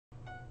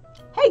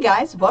Hey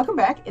guys, welcome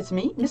back. It's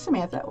me, Miss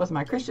Samantha, with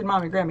my Christian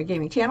Mommy Grammy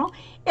Gaming channel,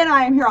 and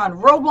I am here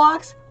on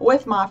Roblox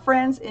with my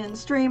friends in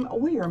stream.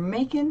 We are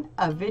making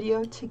a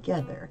video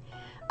together.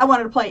 I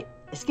wanted to play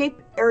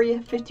Escape Area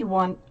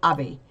 51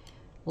 Obby.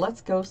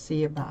 Let's go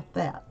see about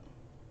that.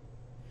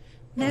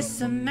 Miss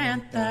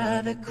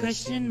Samantha, the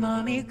Christian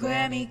Mommy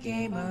Grammy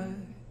Gamer.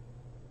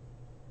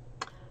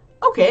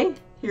 Okay,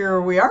 here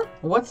we are.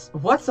 What's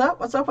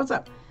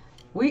up?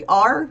 We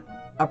are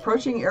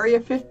approaching Area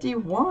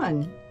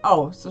 51.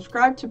 Oh,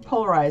 subscribe to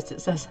Polarized, it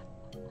says.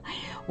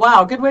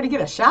 Wow, good way to get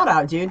a shout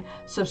out, dude.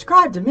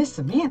 Subscribe to Miss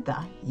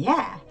Samantha.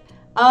 Yeah.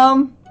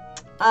 I'm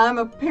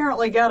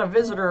apparently got a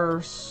visitor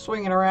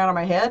swinging around on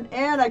my head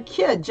and a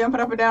kid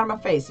jumping up and down on my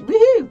face.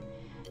 Woohoo!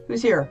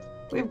 Who's here?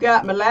 We've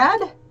got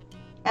Milad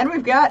and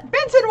we've got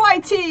Benson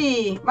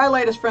YT, my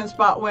latest friend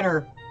spot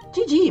winner.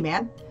 GG,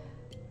 man.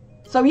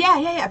 So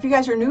yeah, if you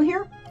guys are new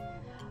here,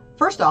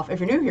 first off, if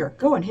you're new here,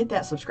 go and hit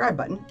that subscribe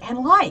button and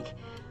like.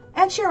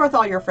 And share with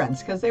all your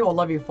friends, because they will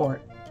love you for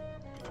it.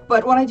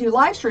 But when I do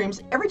live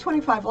streams, every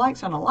 25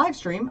 likes on a live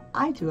stream,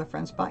 I do a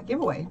friend spot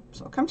giveaway.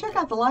 So come check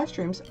out the live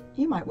streams.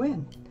 You might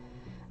win.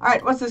 All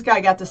right, what's this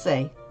guy got to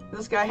say?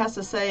 This guy has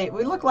to say,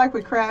 we look like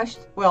we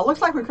crashed. Well, it looks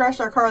like we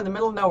crashed our car in the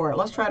middle of nowhere.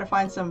 Let's try to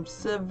find some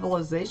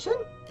civilization.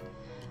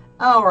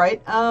 All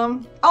right.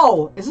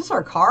 Oh, is this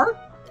our car?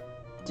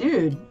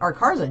 Dude, our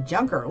car's a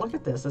junker. Look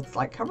at this. It's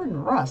like covered in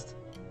rust.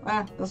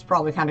 This is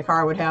probably the kind of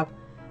car I would have.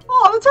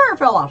 Oh, the tire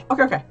fell off.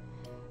 Okay.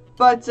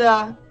 But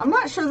I'm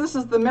not sure this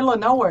is the middle of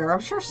nowhere. I'm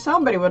sure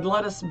somebody would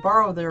let us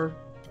borrow their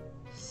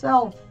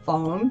cell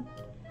phone.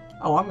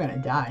 Oh, I'm going to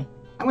die.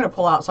 I'm going to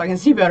pull out so I can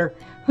see better.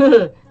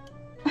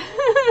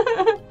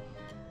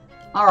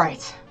 All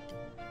right.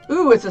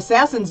 Ooh, it's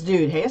Assassin's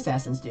Dude. Hey,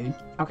 Assassin's Dude.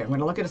 Okay, I'm going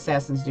to look at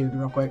Assassin's Dude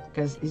real quick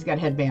because he's got a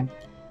headband.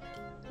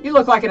 You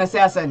look like an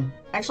assassin.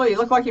 Actually, you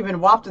look like you've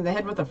been whopped in the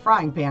head with a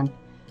frying pan.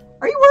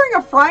 Are you wearing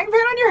a frying pan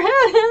on your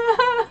head?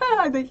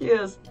 I think he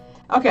is.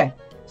 Okay.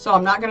 So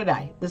I'm not going to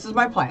die. This is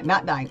my plan.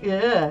 Not dying.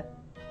 Ugh.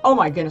 Oh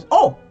my goodness.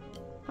 Oh!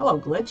 Hello,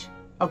 glitch.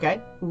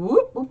 Okay.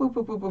 Whoop, whoop, whoop,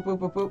 whoop, whoop, whoop,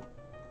 whoop, whoop.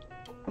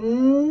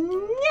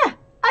 Yeah!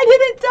 I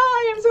didn't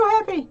die! I'm so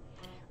happy!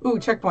 Ooh,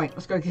 checkpoint.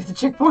 Let's go get the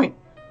checkpoint.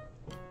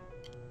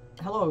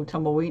 Hello,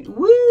 tumbleweed.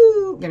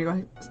 Woo! Gonna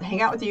go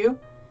hang out with you.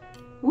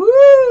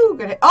 Woo!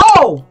 Gonna...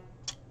 Oh!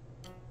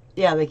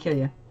 Yeah, they kill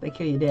you. They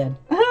kill you dead.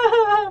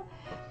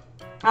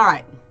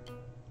 Alright.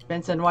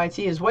 Benson YT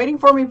is waiting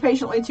for me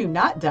patiently to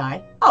not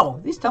die.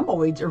 Oh, these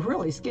tumbleweeds are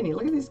really skinny.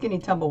 Look at these skinny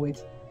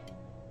tumbleweeds.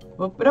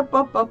 Whoop it up,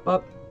 up, up,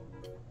 up.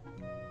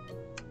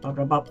 Up,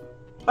 up, up.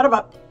 Up,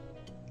 up.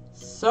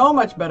 So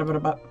much better,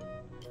 up, up.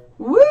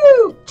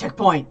 Woo!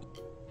 Checkpoint.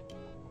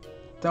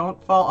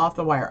 Don't fall off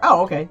the wire.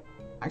 Oh, okay.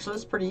 Actually,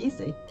 it's pretty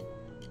easy.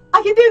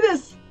 I can do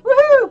this!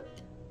 Woohoo!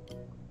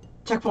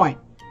 Checkpoint.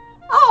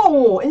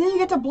 Oh, and then you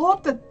get to blow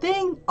up the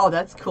thing. Oh,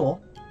 that's cool.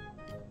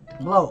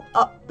 Blow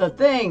up the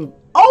thing.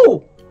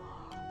 Oh!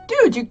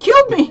 Dude, you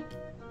killed me!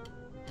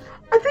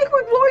 I think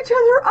we blew each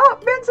other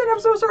up! Benson, I'm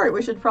so sorry.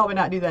 We should probably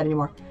not do that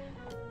anymore.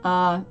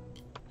 I'm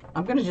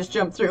gonna just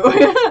jump through.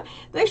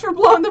 Thanks for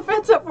blowing the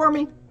fence up for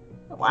me.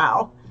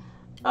 Wow.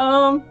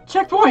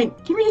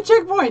 Checkpoint! Give me a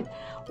checkpoint!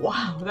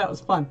 Wow, that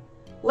was fun.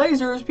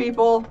 Lasers,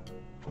 people.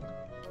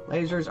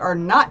 Lasers are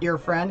not your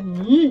friend.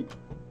 Yeet.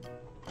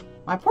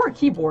 My poor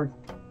keyboard.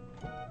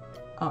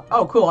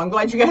 Oh, cool. I'm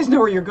glad you guys know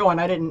where you're going.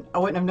 I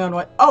wouldn't have known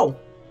what...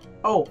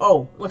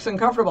 Oh, looks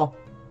uncomfortable.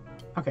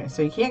 Okay,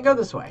 so you can't go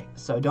this way.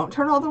 So don't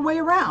turn all the way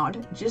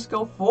around. Just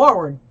go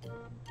forward.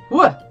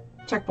 Whoa!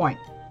 Checkpoint.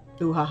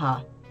 Ooh,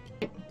 haha.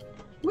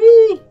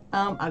 Whee!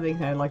 I think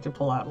I'd like to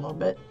pull out a little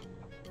bit.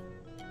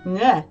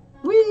 Yeah.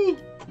 Whee!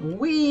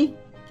 Whee!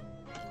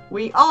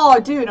 Whee! Oh,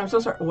 dude, I'm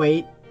so sorry.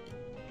 Wait.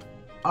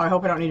 Oh, I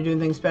hope I don't need to do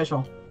anything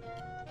special.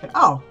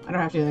 Oh, I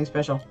don't have to do anything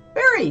special.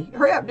 Barry!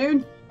 Hurry up,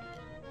 dude!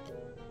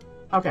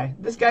 Okay,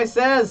 this guy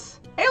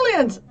says...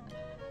 Aliens!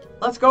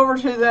 Let's go over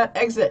to that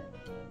exit.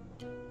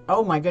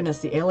 Oh my goodness,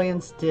 the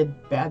aliens did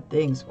bad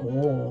things.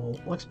 Oh,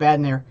 looks bad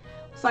in there.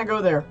 Let's not go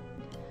there.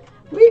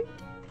 Whoop,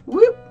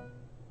 whoop,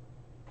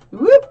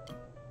 whoop,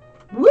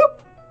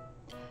 whoop.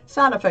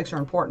 Sound effects are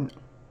important.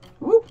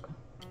 Whoop,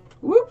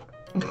 whoop.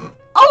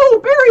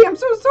 Oh, Barry, I'm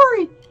so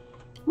sorry.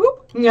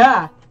 Whoop,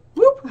 yeah,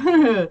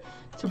 whoop.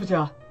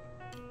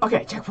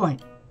 Okay,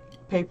 checkpoint.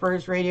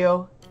 Papers,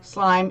 radio,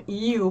 slime,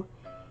 you.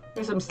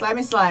 Here's some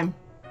slimy slime.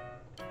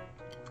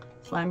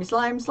 Slimy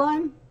slime,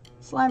 slime.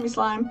 Slimy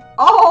slime.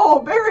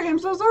 Oh, Barry, I'm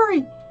so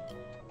sorry.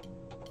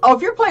 Oh,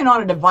 if you're playing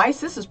on a device,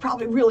 this is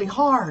probably really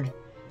hard.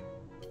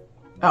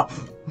 Oh,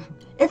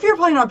 if you're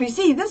playing on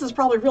PC, this is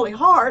probably really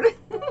hard.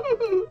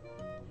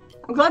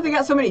 I'm glad they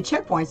got so many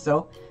checkpoints,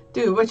 though.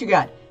 Dude, what you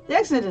got? The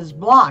exit is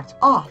blocked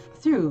off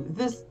through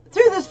this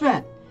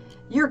vent.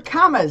 Your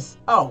commas.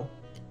 Oh.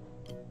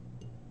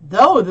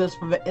 Though this,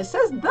 it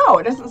says though.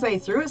 It doesn't say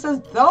through, it says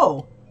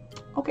though.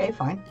 Okay,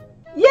 fine.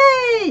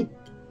 Yay!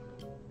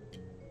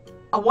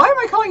 Why am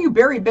I calling you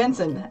Barry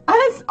Benson?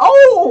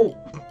 Oh!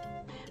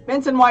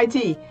 Benson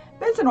YT.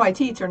 Benson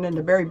YT turned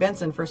into Barry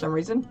Benson for some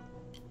reason.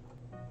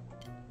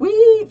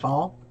 Wee!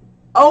 Fall.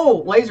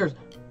 Oh, lasers.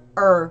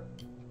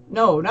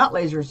 No, not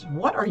lasers.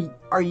 What are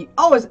you?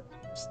 Oh, is it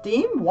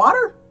steam?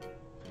 Water?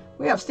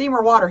 We have steam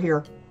or water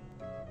here.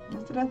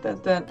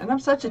 And I'm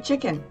such a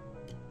chicken.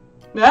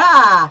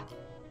 Ah!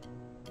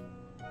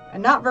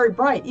 And not very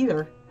bright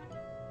either.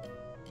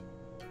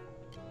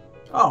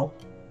 Oh.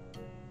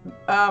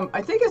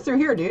 I think it's through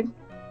here, dude.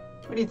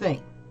 What do you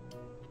think?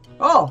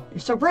 Oh, you're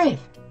so brave.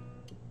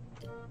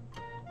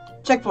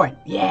 Checkpoint.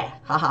 Yeah.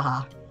 Ha ha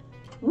ha.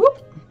 Whoop.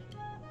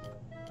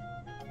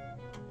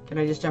 Can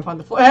I just jump on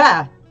the floor?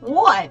 Ah!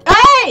 What?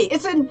 Hey!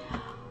 It's an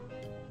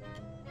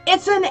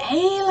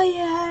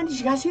alien! Did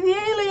you guys see the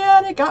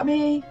alien? It got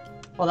me.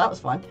 Well, that was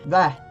fun.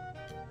 Bah.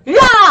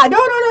 Yeah!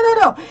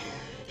 No!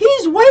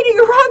 He's waiting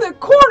around the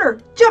corner!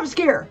 Jump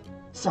scare!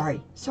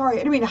 Sorry. I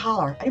didn't mean to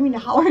holler. I didn't mean to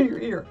holler in your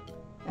ear.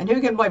 And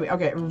who can blame me?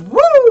 Okay.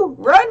 Woo!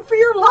 Run for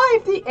your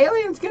life! The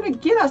alien's gonna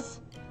get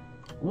us!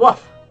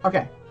 Woof.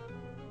 Okay.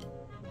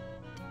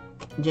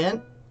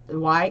 Jen,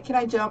 why can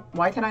I jump?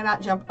 Why can I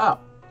not jump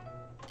up?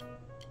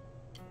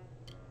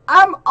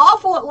 I'm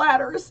awful at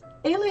ladders.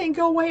 Alien,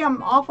 go away.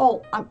 I'm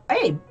awful.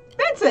 Hey,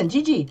 Benson,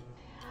 GG.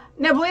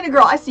 Now, Belina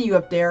girl, I see you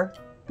up there.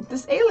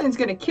 This alien's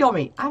gonna kill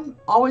me. I'm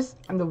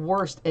the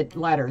worst at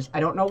ladders. I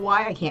don't know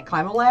why I can't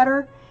climb a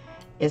ladder.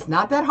 It's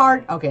not that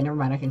hard. Okay, never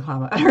mind. I can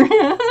climb a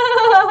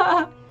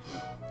ladder.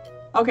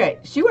 Okay,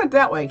 she went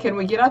that way. Can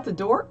we get out the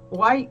door?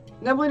 Why?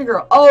 Nebulina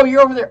girl. Oh,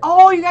 you're over there.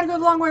 Oh, you gotta go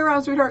the long way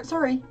around, sweetheart.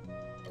 Sorry.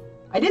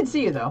 I did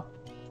see you, though.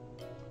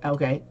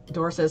 Okay.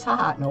 Door says,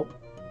 haha. Nope.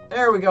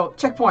 There we go.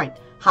 Checkpoint.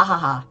 Ha ha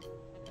ha.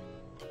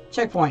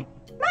 Checkpoint.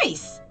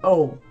 Nice.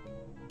 Oh.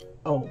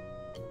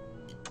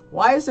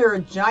 Why is there a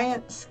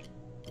giant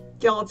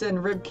skeleton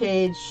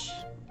ribcage,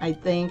 I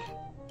think,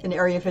 in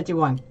Area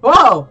 51?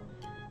 Whoa!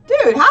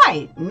 Dude,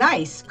 hi!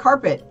 Nice.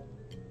 Carpet.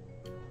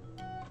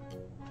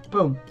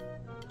 Boom.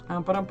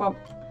 Boom.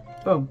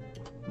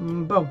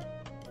 Boom.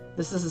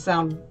 This is the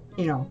sound,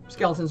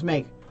 skeletons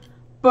make.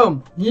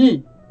 Boom.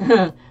 Yee.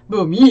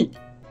 Boom. Yee.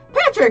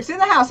 Patrick's in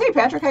the house. Hey,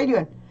 Patrick. How you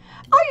doing?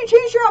 Oh, you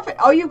changed your outfit.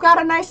 Oh, you got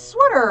a nice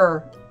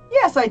sweater.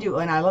 Yes, I do.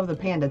 And I love the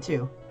panda,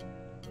 too.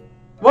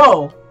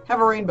 Whoa. Have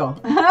a rainbow.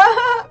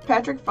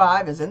 Patrick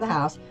 5 is in the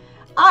house.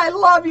 I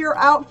love your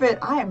outfit.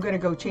 I am going to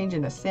go change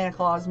into Santa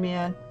Claus,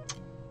 man.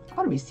 I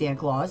want to be Santa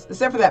Claus.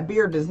 Except for that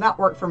beard does not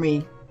work for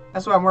me.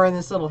 That's why I'm wearing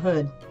this little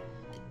hood.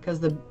 Because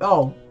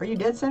oh, are you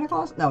dead, Santa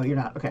Claus? No, you're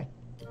not. Okay.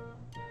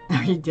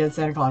 Are you dead,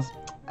 Santa Claus?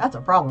 That's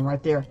a problem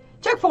right there.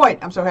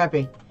 Checkpoint! I'm so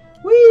happy.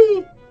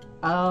 Whee!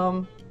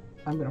 I'm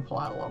going to pull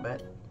out a little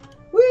bit.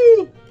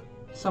 Whee!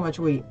 So much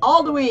wee.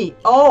 All the wee.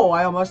 Oh,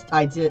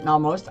 I did.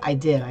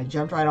 I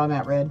jumped right on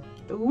that red.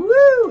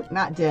 Woo!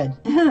 Not dead.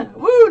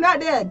 Woo! Not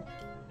dead.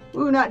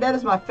 Woo! Not dead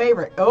is my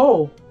favorite.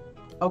 Oh.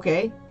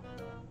 Okay.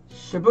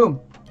 Shaboom.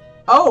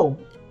 Oh.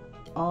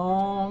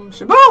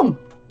 Shaboom!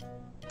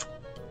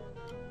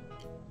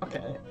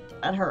 Okay.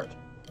 That hurt.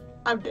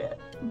 I'm dead.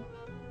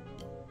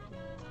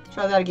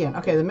 Try that again.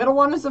 Okay, the middle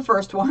one is the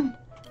first one.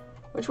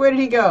 Which way did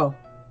he go?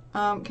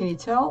 Can you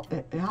tell?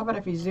 How about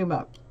if you zoom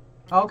up?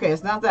 Okay,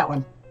 it's not that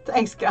one.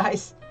 Thanks,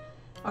 guys.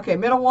 Okay,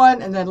 middle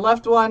one, and then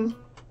left one.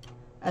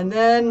 And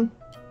then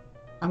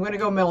I'm going to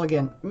go middle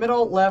again.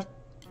 Middle, left.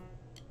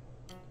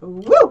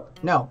 Woo!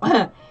 No.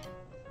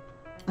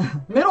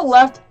 Middle,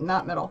 left,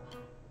 not middle.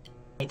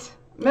 Right.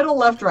 Middle,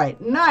 left, right.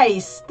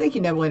 Nice! Thank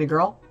you, Nebulina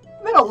girl.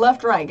 Middle,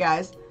 left, right,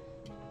 guys.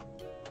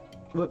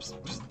 Whoops.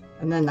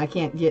 And then I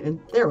can't get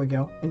in. There we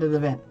go. Into the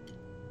vent.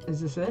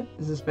 Is this it?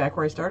 Is this back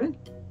where I started?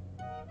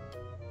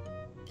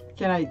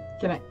 Can I?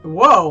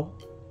 Whoa!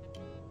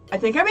 I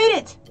think I made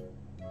it!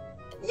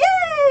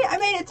 Yay! I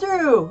made it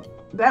through!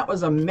 That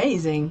was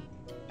amazing.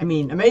 I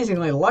mean,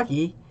 amazingly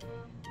lucky.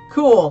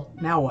 Cool.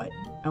 Now what?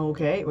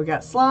 Okay, we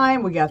got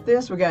slime, we got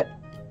this, we got...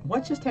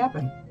 What just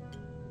happened?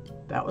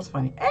 That was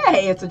funny.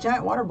 Hey, it's a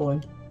giant water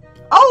balloon.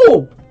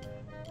 Oh!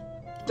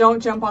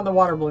 Don't jump on the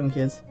water balloon,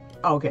 kids.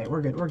 Okay,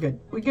 we're good,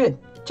 we good.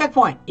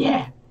 Checkpoint,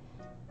 yeah!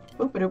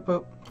 Boop, boop,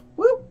 boop.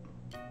 Whoop!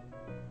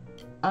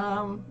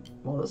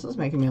 Well, this is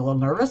making me a little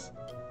nervous.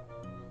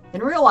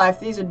 In real life,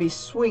 these would be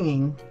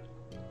swinging.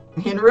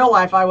 In real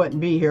life, I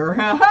wouldn't be here.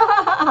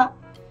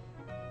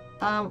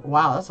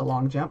 Wow, that's a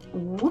long jump.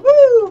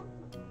 Woo-hoo!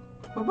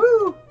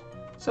 Woo-hoo!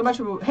 So much.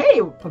 Hey,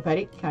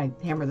 Papetti. Can I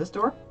hammer this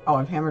door? Oh,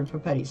 I've hammered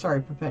Papetti.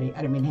 Sorry, Papetti.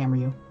 I didn't mean to hammer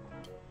you.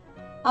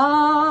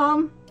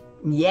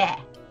 Yeah.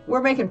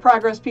 We're making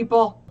progress,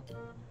 people.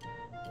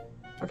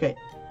 Okay.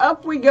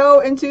 Up we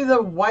go into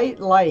the white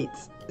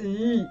lights.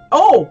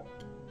 Oh!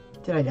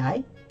 Did I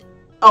die?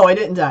 Oh, I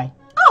didn't die.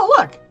 Oh,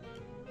 look!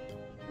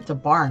 It's a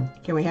barn.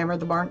 Can we hammer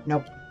the barn?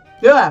 Nope.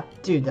 Ugh!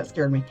 Dude, that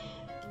scared me.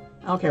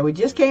 Okay, we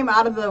just came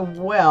out of the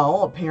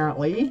well,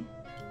 apparently.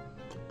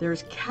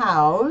 There's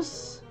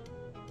cows.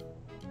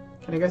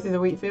 Can I go through the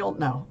wheat field?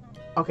 No.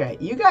 Okay,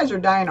 you guys are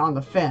dying on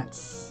the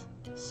fence.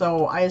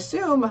 So, I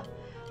assume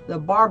the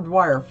barbed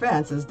wire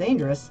fence is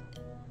dangerous.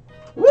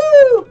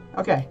 Woo!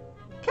 Okay.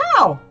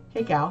 Cow!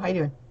 Hey, cow. How you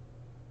doing?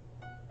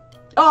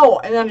 Oh,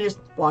 and then I just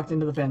walked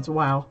into the fence.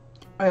 Wow.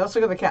 Okay, let's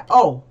look at the cow.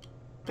 Oh!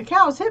 The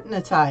cow is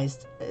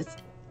hypnotized. It's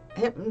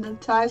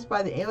hypnotized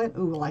by the alien.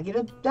 Ooh, will I get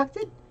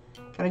abducted?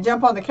 Can Can I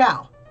jump on the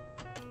cow?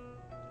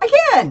 I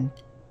can!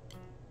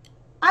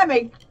 I'm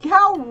a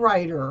cow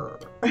rider.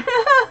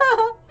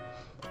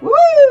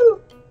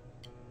 Woo!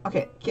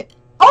 Okay.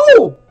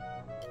 Oh!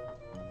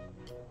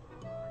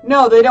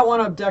 No, they don't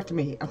want to abduct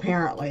me,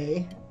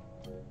 apparently.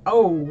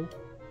 Oh.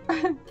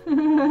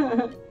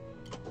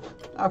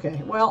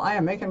 Okay, well, I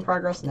am making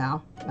progress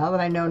now. Now that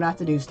I know not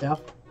to do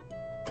stuff.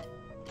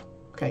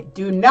 Okay,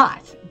 do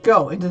not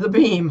go into the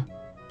beam.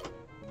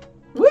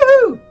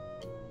 Woohoo!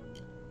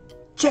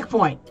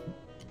 Checkpoint.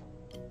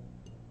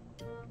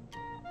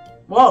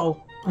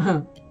 Whoa.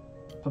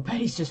 But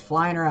Betty's just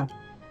flying around.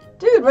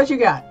 Dude, what you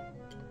got?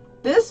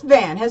 This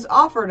van has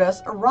offered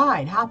us a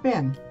ride. Hop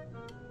in.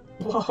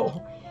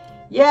 Whoa.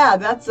 Yeah,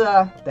 that's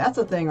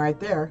a thing right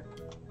there.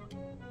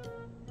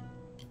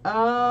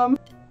 We're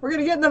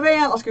gonna get in the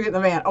van. Let's go get in the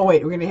van. Oh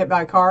wait, we're gonna get hit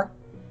by a car.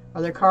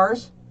 Are there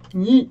cars?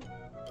 Yeet.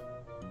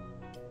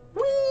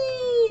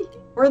 Whee!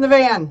 We're in the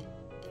van.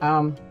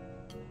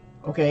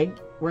 Okay,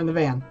 we're in the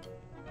van.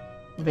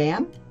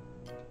 Van?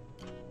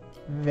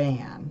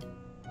 Van.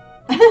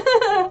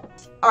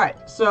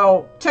 Alright,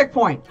 so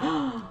checkpoint.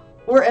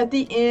 We're at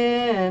the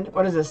end.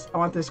 What is this? I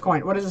want this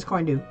coin. What does this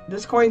coin do?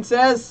 This coin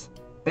says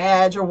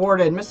badge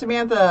awarded. Miss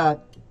Samantha,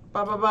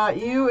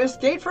 you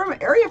escaped from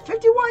Area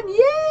 51.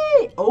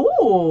 Yay!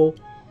 Oh!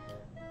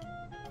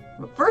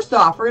 But first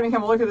off, we're going to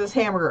come look at this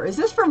hamburger. Is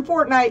this from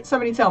Fortnite?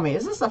 Somebody tell me.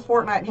 Is this a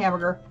Fortnite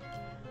hamburger?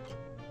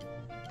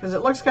 Because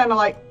it looks kind of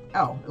like...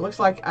 Oh, it looks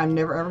like I'm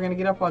never ever going to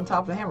get up on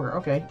top of the hamburger.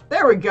 Okay,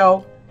 there we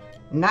go.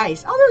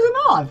 Nice. Oh, there's an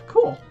olive.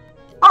 Cool.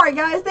 Alright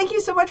guys, thank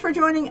you so much for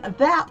joining.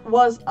 That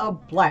was a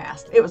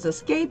blast. It was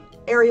Escape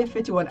Area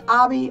 51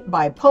 Obby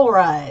by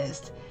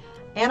Polarized.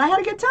 And I had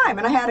a good time,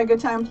 and I had a good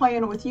time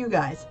playing with you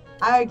guys.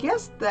 I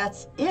guess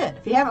that's it.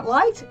 If you haven't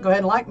liked, go ahead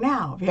and like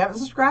now. If you haven't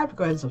subscribed,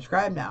 go ahead and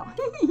subscribe now.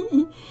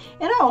 And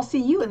I will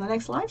see you in the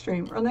next live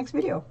stream or the next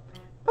video.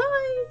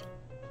 Bye!